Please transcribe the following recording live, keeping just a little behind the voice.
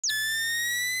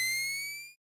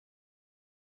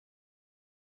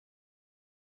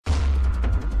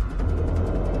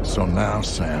So now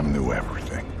Sam knew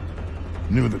everything.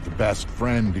 Knew that the best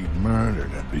friend he'd murdered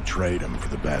had betrayed him for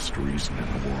the best reason in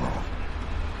the world.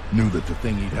 Knew that the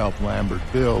thing he'd helped Lambert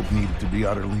build needed to be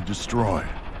utterly destroyed.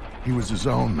 He was his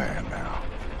own man now.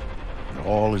 And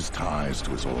all his ties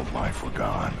to his old life were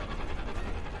gone.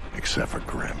 Except for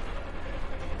Grim.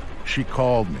 She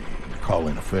called me to call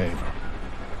in a favor.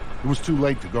 It was too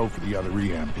late to go for the other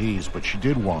EMPs, but she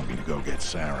did want me to go get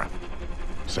Sarah.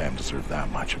 Sam deserved that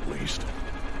much at least.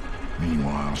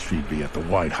 Meanwhile, she'd be at the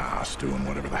White House doing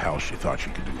whatever the hell she thought she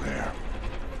could do there.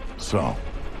 So,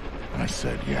 I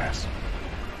said yes.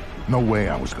 No way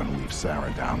I was gonna leave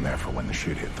Sarah down there for when the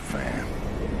shit hit the fan.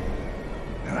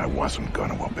 And I wasn't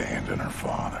gonna abandon her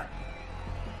father.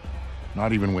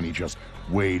 Not even when he just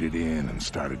waded in and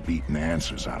started beating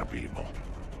answers out of people.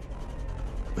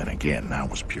 Then again, that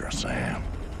was pure Sam.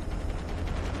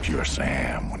 Pure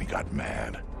Sam when he got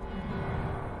mad.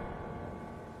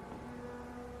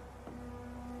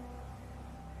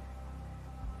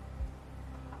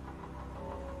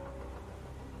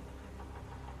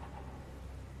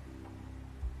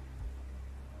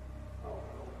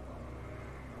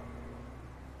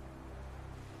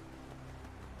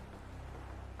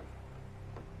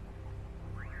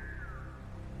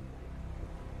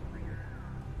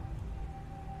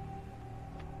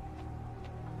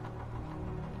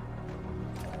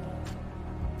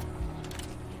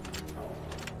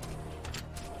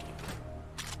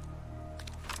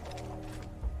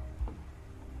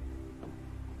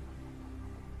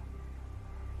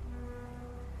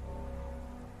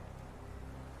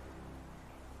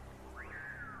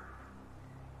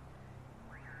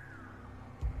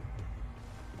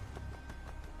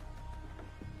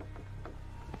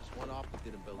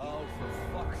 Oh, for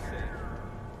fuck's sake.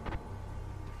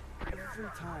 Every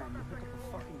time you pick up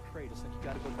a fucking crate, it's like you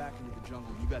gotta go back into the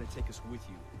jungle. You gotta take us with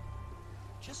you.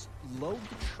 Just load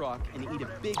the truck and eat a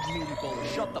big meaty bowl and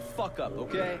shut the fuck up,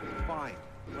 okay? Fine.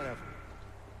 Whatever.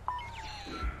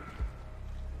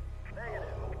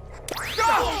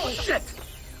 Oh, shit!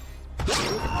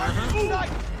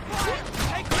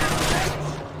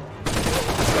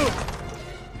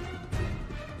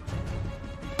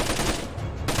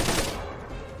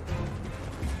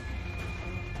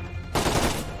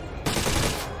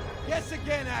 Yes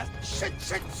again, ass!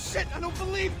 Shit! I don't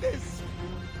believe this!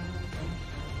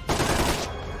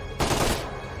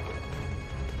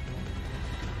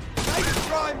 Nice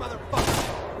try, motherfucker!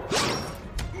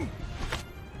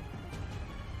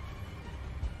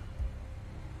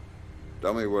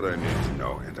 Tell me what I need to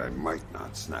know, and I might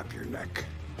not snap your neck.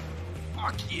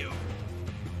 Fuck you.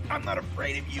 I'm not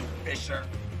afraid of you, Fisher.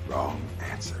 Wrong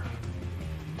answer.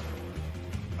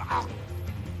 Ah.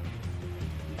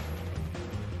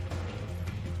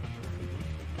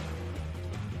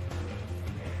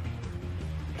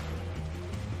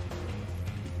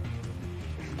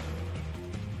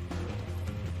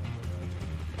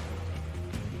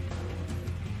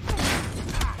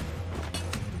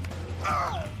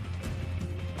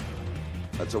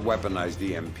 That's a weaponized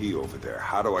EMP over there.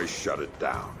 How do I shut it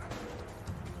down?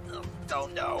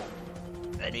 Don't know.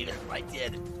 And even if I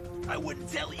did, I wouldn't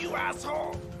tell you,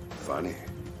 asshole. Funny.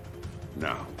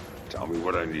 Now, tell me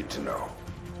what I need to know.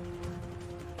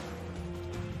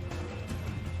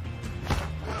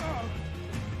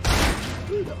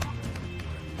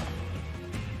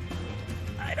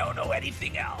 I don't know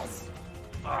anything else.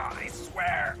 Oh, I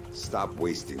swear. Stop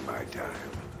wasting my time.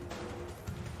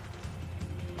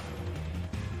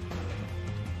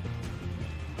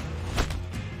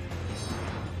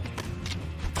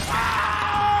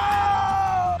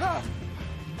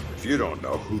 If you don't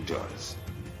know, who does?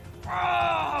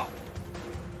 Oh!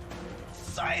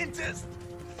 Scientist!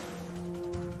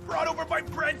 Brought over by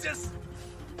Prentice!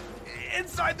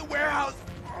 Inside the warehouse!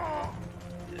 Oh.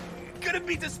 Gonna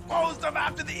be disposed of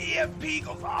after the EMP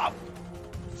goes off!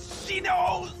 She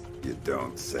knows! You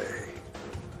don't say.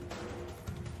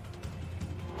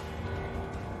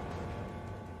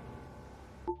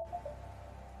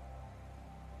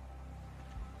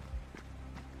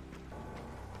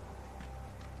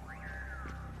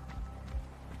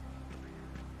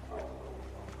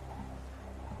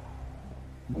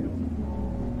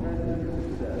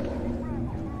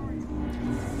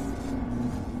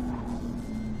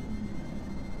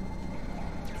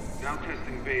 Now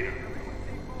testing beta.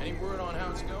 Any word on how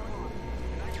it's going?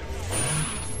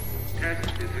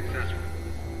 Test is successful.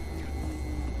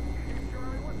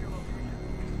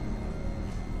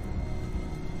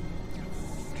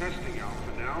 Testing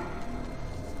Alpha now.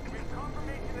 We have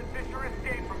confirmation that Fisher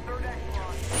escaped from Third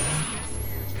Echelon.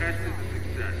 Test is a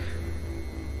success.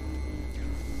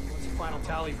 What's the final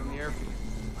tally from the airfield?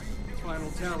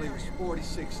 Final tally was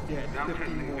 46 dead, Now 15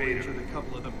 testing more beta. injured, a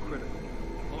couple of them critical.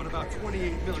 Owing about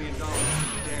 $28 million in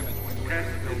damage when you Test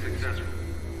enter the is building. successful.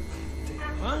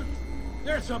 Huh?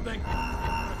 There's something!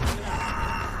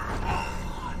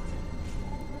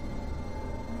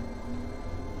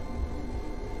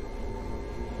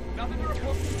 Nothing to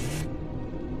report.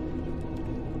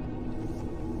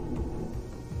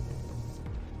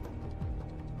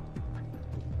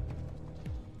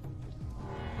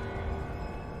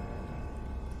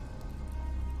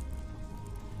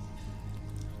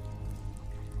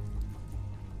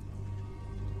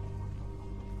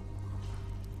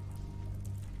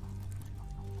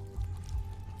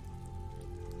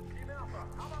 Team Alpha,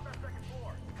 how about that second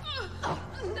floor?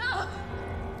 No!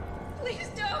 Please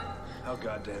don't! How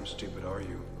goddamn stupid are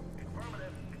you?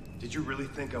 Did you really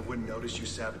think I wouldn't notice you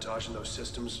sabotaging those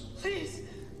systems? Please!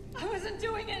 I wasn't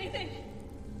doing anything!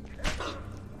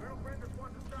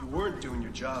 You weren't doing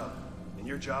your job, and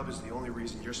your job is the only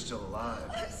reason you're still alive.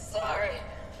 I'm sorry!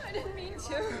 I didn't mean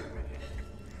to.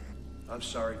 I'm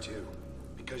sorry too,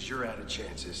 because you're out of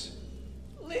chances.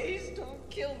 Please don't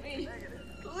kill me!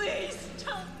 Please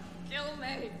don't kill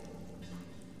me!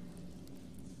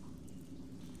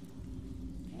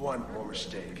 One more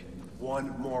mistake,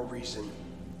 one more reason,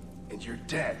 and you're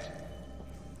dead.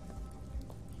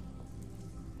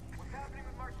 What's happening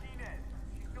with Martinez?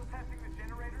 She's still testing the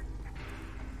generators?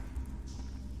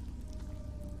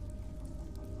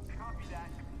 Copy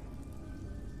that.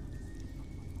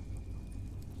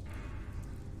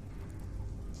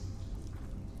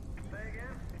 Say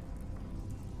again?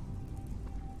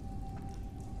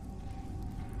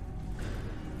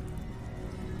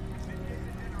 Initiate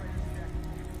the generator check.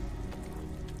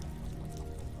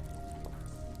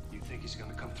 You think he's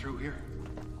gonna come through here?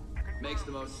 Makes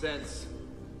the most sense.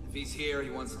 If he's here, he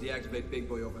wants to deactivate Big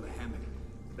Boy over the hammock.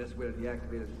 The best way to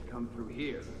deactivate it is to come through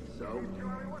here. So,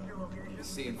 we'll be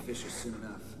seeing Fisher soon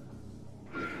enough.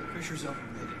 Fisher's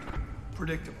overrated.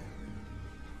 Predictable.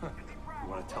 You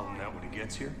wanna tell him that when he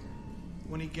gets here?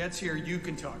 When he gets here, you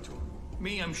can talk to him.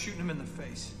 Me, I'm shooting him in the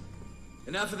face.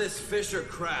 Enough of this Fisher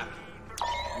crap.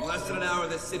 In less than an hour,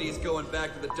 this city is going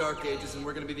back to the Dark Ages, and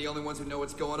we're gonna be the only ones who know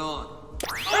what's going on.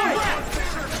 Oh,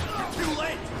 Fisher! You're too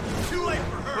late! Too late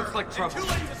for her! Looks like trouble. And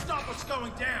too late to stop what's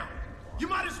going down! You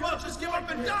might as well just give up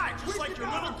and die, just like your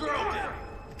little girl did!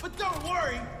 But don't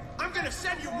worry, I'm gonna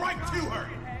send you right to her!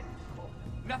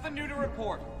 Nothing new to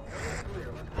report.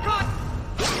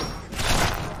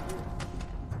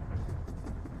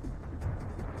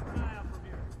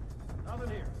 Nothing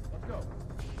here. Let's go.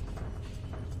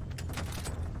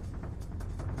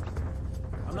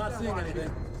 I'm not seeing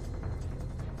anything.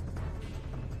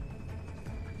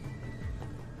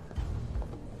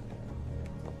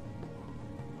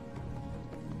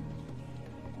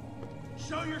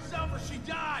 Show yourself or she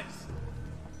dies!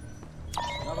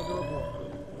 Nothing to report.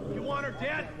 You want her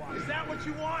dead? Is that what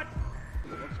you want?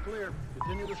 Looks clear.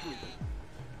 Continue this week.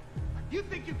 You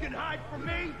think you can hide from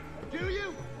me? Do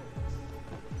you?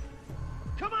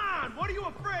 Come on! What are you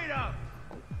afraid of?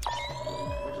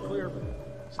 Looks clear.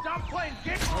 Stop playing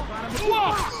games!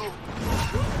 Whoa!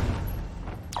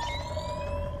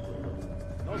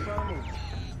 No sign of movement.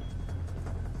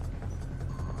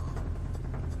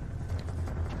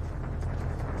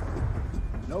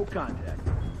 No contact.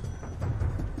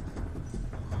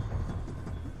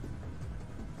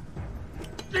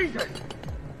 Jesus!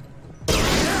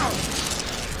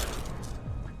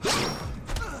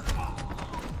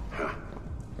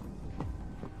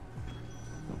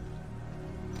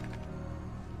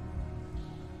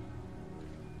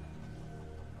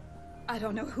 I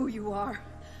don't know who you are,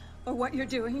 or what you're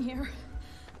doing here,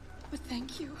 but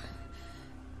thank you.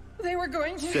 They were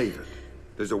going to... Save it.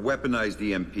 There's a weaponized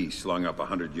EMP slung up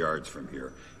 100 yards from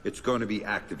here. It's going to be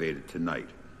activated tonight.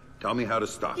 Tell me how to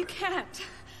stop You it. can't.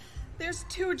 There's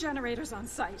 2 generators on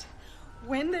site.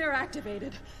 When they're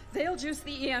activated, they'll juice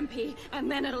the EMP, and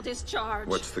then it'll discharge.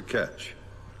 What's the catch?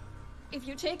 If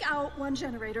you take out one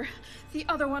generator, the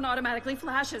other one automatically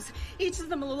flashes. Each of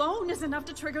them alone is enough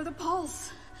to trigger the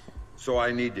pulse. So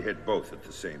I need to hit both at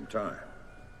the same time.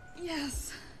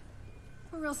 Yes.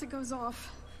 Or else it goes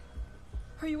off.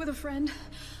 Are you with a friend?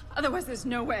 Otherwise, there's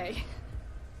no way.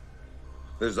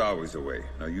 There's always a way.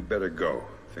 Now you better go.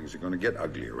 Things are going to get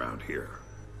ugly around here.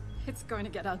 It's going to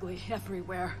get ugly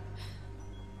everywhere.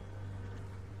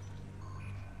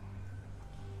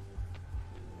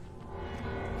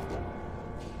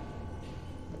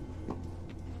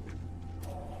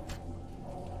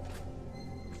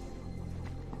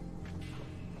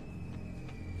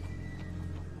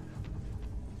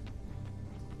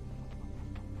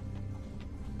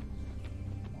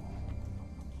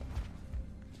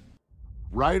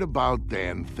 right about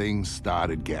then, things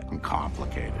started getting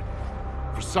complicated.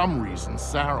 For some reason,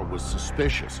 Sarah was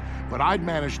suspicious, but I'd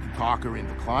managed to talk her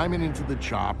into climbing into the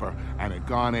chopper and had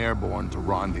gone airborne to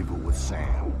rendezvous with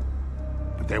Sam.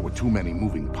 But there were too many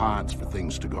moving parts for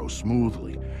things to go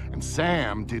smoothly, and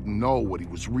Sam didn't know what he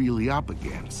was really up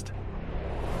against.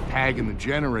 Tagging the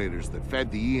generators that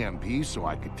fed the EMP so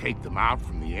I could take them out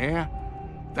from the air,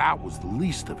 that was the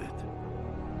least of it.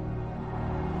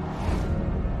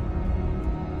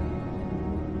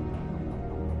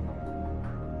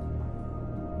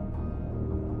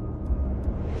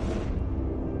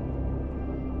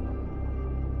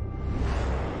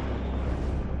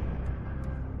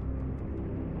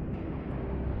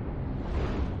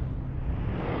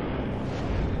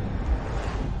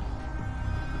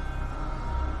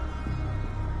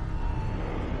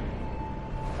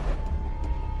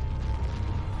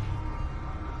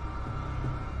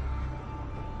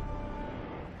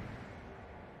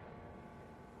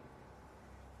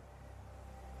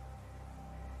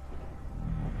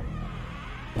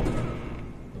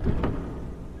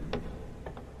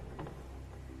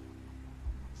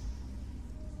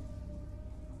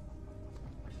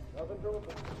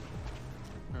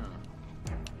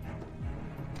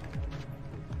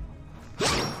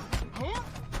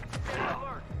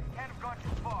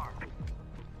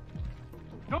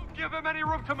 Don't give him any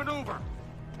room to maneuver.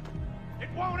 It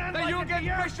won't end Then like you it's get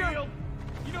the Fisher? airfield.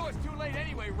 You know it's too late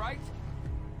anyway, right?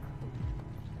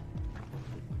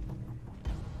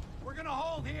 We're gonna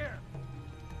hold here.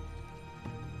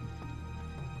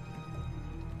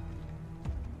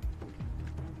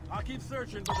 I'll keep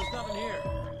searching, but there's nothing here.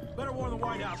 Better warn the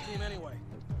White House team anyway.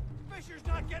 Fisher's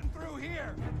not getting through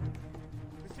here.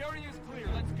 This area is clear.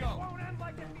 Let's It go. won't end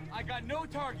like it's the I got no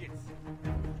targets.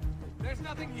 There's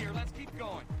nothing here. Let's keep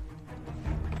going.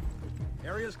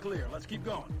 Area's clear. Let's keep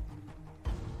going.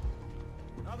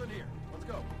 Nothing here. Let's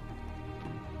go.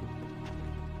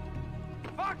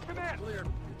 Fox, come in. Clear.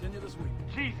 Continue this week.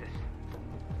 Jesus.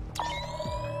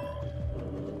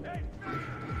 Hey,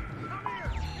 Fisher, come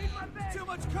here. He's my baby. Too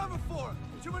much cover for him.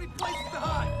 Too many places to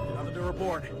hide. Nothing to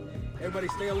report. Everybody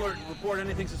stay alert and report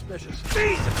anything suspicious.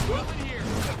 Jesus. Nothing here.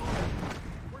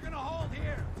 We're gonna hold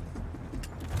here.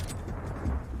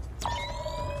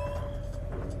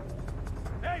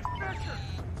 Hey, Fisher,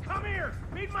 come here.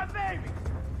 Meet my baby.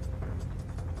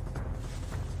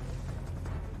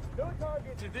 No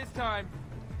targets. To this time.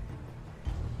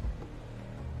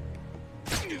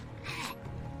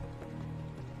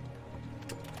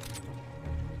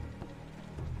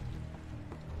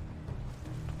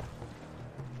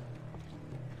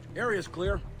 Area's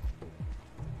clear.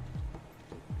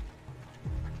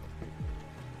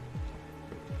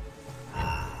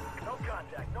 No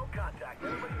contact. No contact.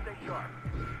 Everybody stay sharp.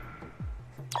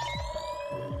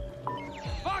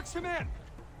 Box him in.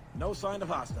 No sign of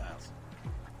hostiles.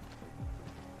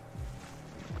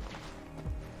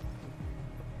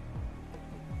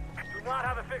 Do not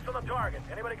have a fix on the target.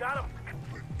 Anybody got him?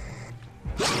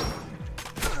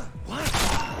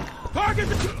 Target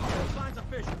the... No signs of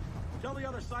Fisher. Tell the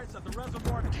other sites that the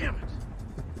reservoir... Damn it!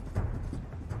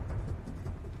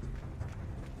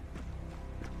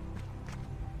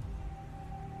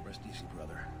 Rest easy,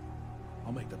 brother.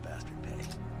 I'll make the bastard pay.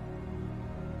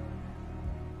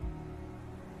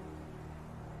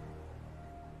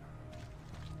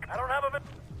 I don't have a...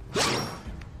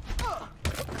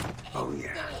 Oh,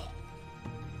 yeah.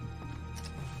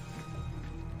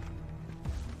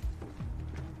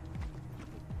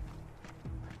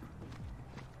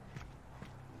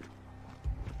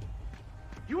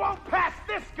 You won't pass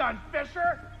this gun,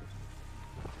 Fisher!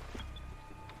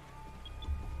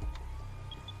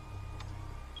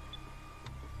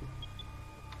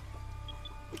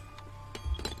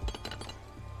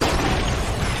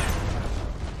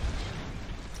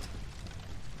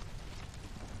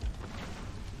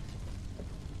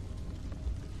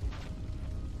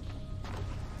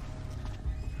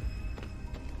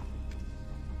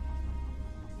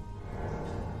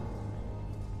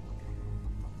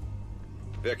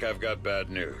 Vic, I've got bad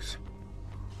news.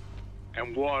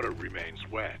 And water remains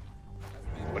wet.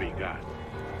 What do you got?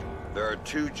 There are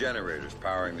 2 generators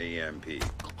powering the EMP.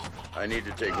 I need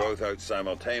to take both out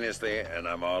simultaneously, and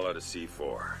I'm all out of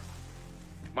C4.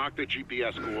 Mark the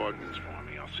GPS coordinates for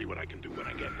me. I'll see what I can do when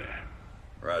I get there.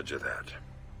 Roger that.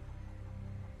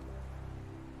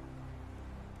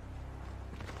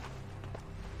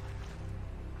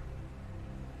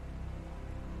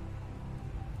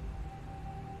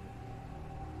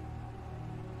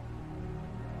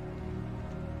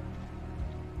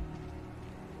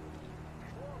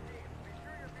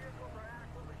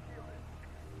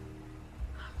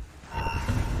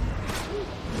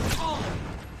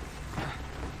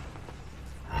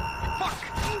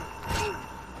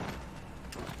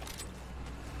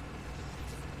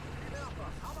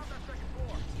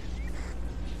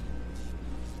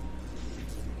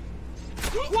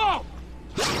 Whoa!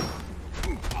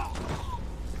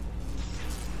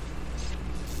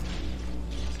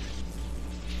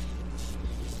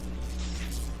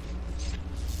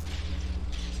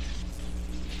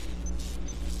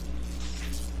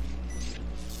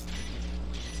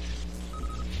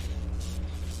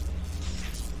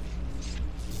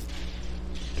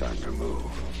 Time to move.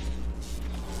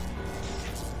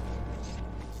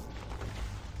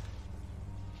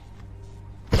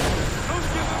 Don't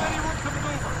give them any room to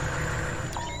maneuver!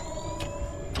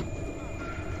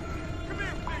 Come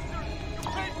here, Fisher! You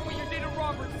paid for what you did at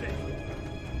Robertson!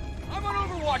 I'm on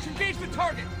Overwatch! Engage the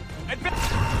target!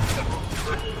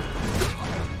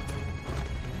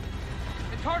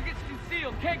 The target's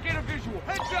concealed! Can't get a visual!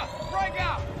 Heads up! Frag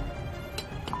out!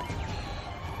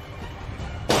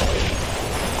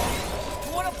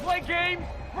 Wanna play games?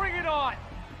 Bring it on!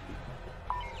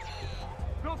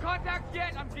 No contact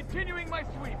yet, I'm continuing my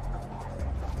sweep.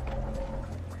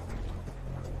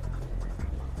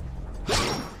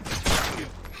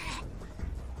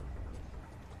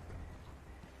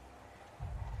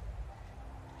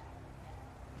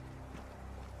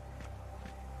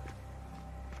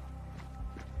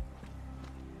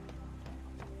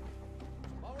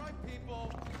 All right,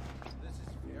 people. This is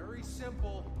very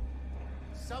simple.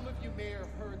 Some of you may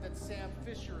have heard that Sam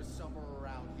Fisher is somewhere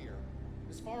around here.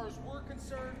 As far as we're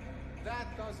concerned,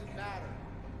 that doesn't matter.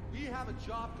 We have a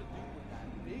job to do when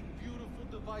that big, beautiful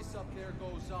device up there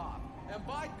goes off. And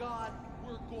by God,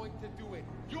 we're going to do it.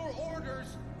 Your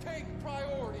orders take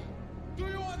priority. Do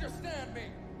you understand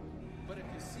me? But if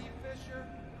you see Fisher,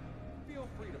 feel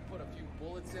free to put a few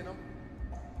bullets in him.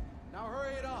 Now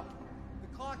hurry it up. The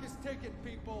clock is ticking,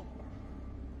 people.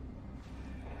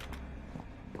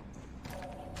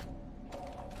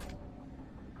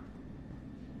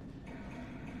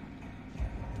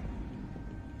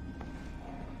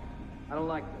 I don't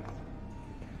like this.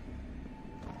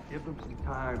 Give them some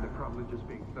time. They're probably just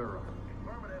being thorough.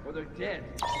 Or they're dead.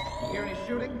 You hear any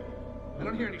shooting? I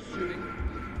don't hear any shooting.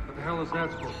 What the hell is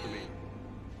that supposed to mean?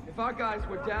 If our guys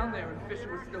were down there and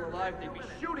Fisher was still alive, they'd be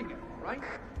shooting him, right?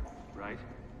 Right?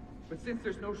 But since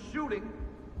there's no shooting,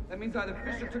 that means either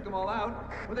Fisher took them all out,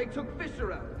 or they took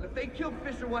Fisher out. And if they killed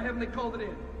Fisher, why haven't they called it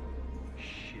in?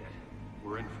 Shit.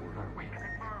 We're in for it, aren't we?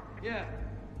 Yeah.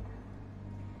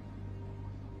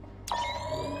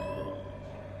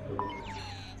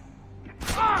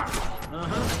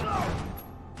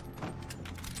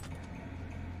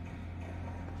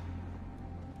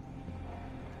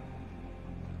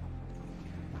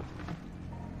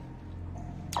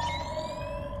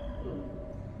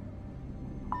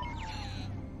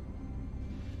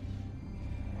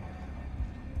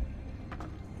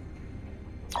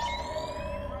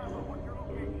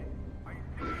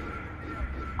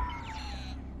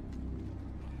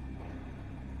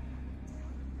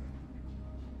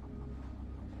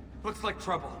 Looks like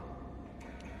trouble.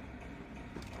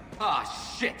 Ah,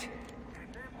 shit!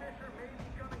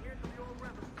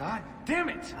 God damn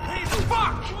it! Hey,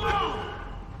 fuck!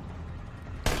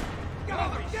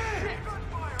 Oh, shit!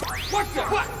 What the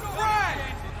fuck? Frag!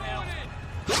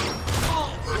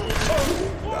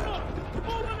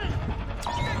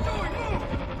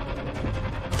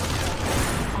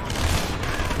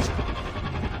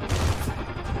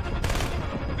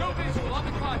 No visual on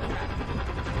the contact.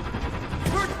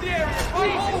 Search the area! Oh,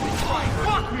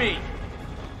 fuck me!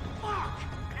 Fuck!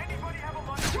 Anybody have a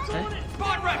lunch?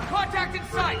 Spot rep, contact in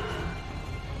sight!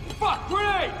 Fuck,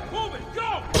 grenade! Move it,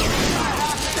 go!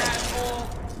 Asshole!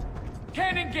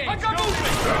 Cannon engage! I got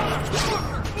movement!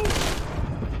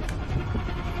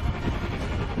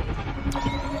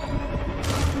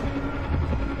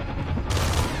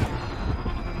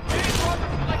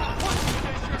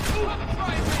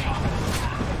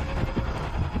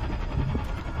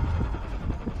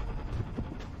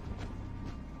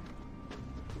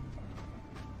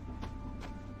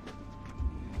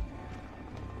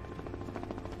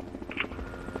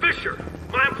 Fisher,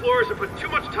 my employers have put too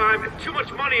much time and too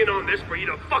much money in on this for you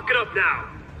to fuck it up now.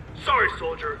 Sorry,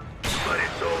 soldier, but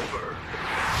it's over.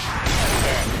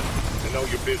 I know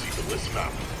you're busy, but listen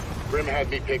up. Grim had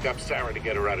me pick up Sarah to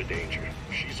get her out of danger.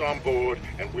 She's on board,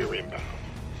 and we're inbound.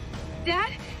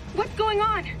 Dad? What's going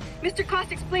on? Mr.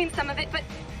 Cost explained some of it, but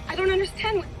I don't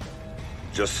understand what...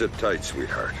 Just sit tight,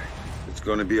 sweetheart. It's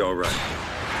gonna be all right.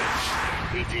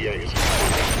 ETA is not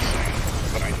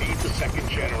but I need the second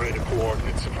generator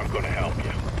coordinates if I'm gonna help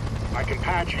you. I can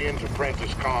patch you into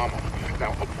Prentice Comm.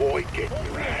 Now avoid getting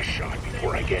your ass shot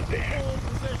before I get there.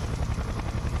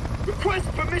 Request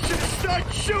permission to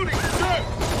start shooting, sir!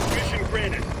 Mission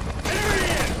granted. There he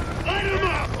is! Light him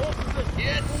up!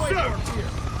 Yes, sir!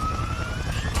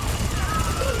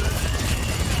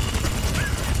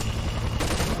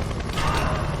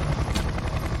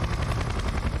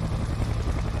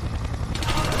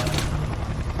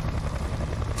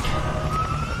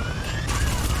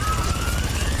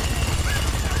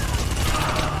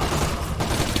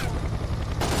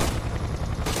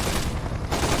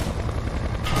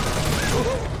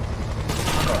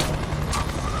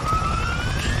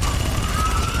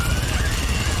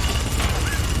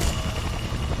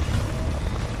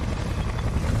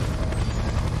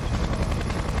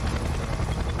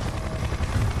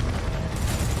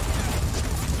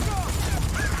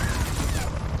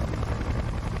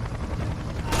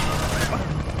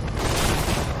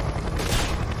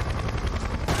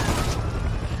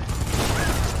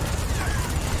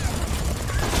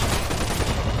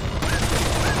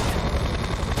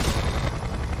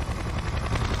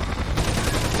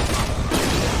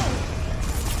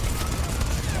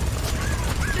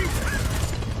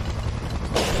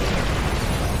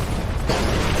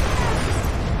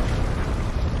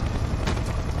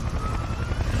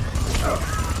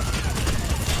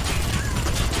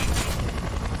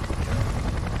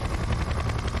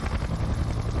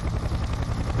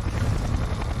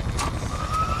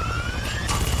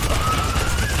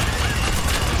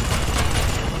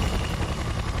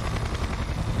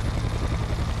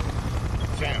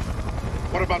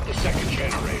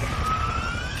 generator.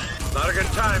 Not a good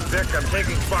time, Vic. I'm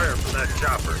taking fire from that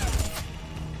chopper.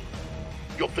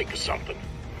 You'll think of something.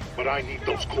 But I need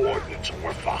those coordinates or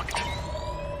we're fucked.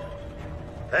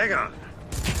 Hang on.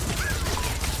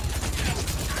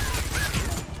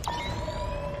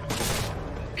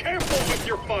 Careful with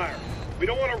your fire. We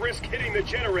don't want to risk hitting the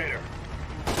generator.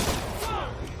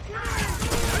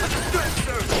 Understood,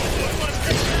 sir. Let's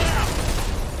take that out.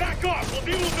 Back off. We'll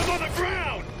deal with them on the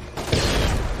ground.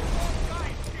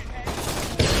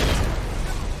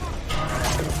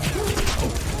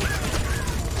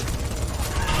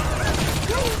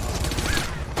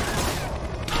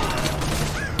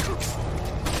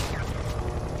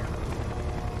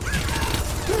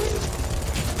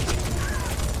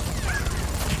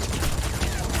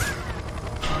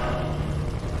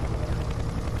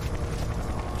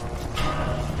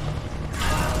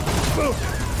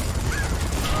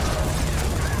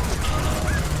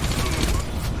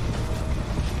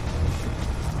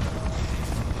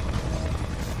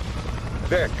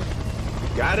 Vic,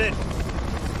 got it?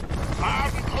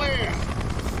 Loud and clear.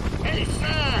 Hey,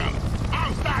 Sam!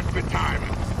 How's that for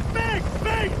timing? Meg!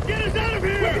 Meg! Get us out of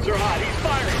here! Weapons are hot. He's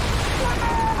firing.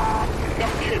 No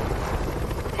kid.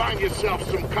 Find yourself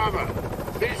some cover.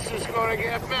 This is gonna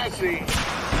get messy.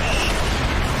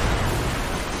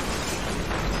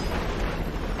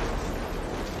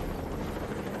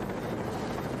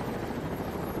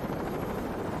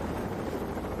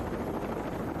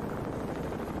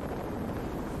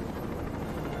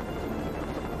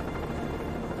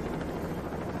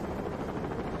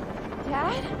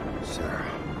 Dad?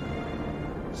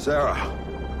 Sarah.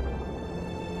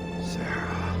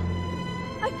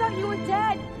 I thought you were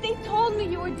dead. They told me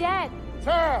you were dead.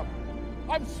 Sam!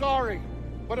 I'm sorry,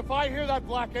 but if I hear that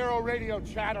Black Arrow radio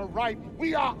chatter right,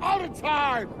 we are out of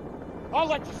time! I'll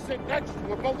let you sit next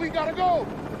to it, but we gotta go!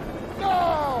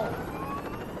 No!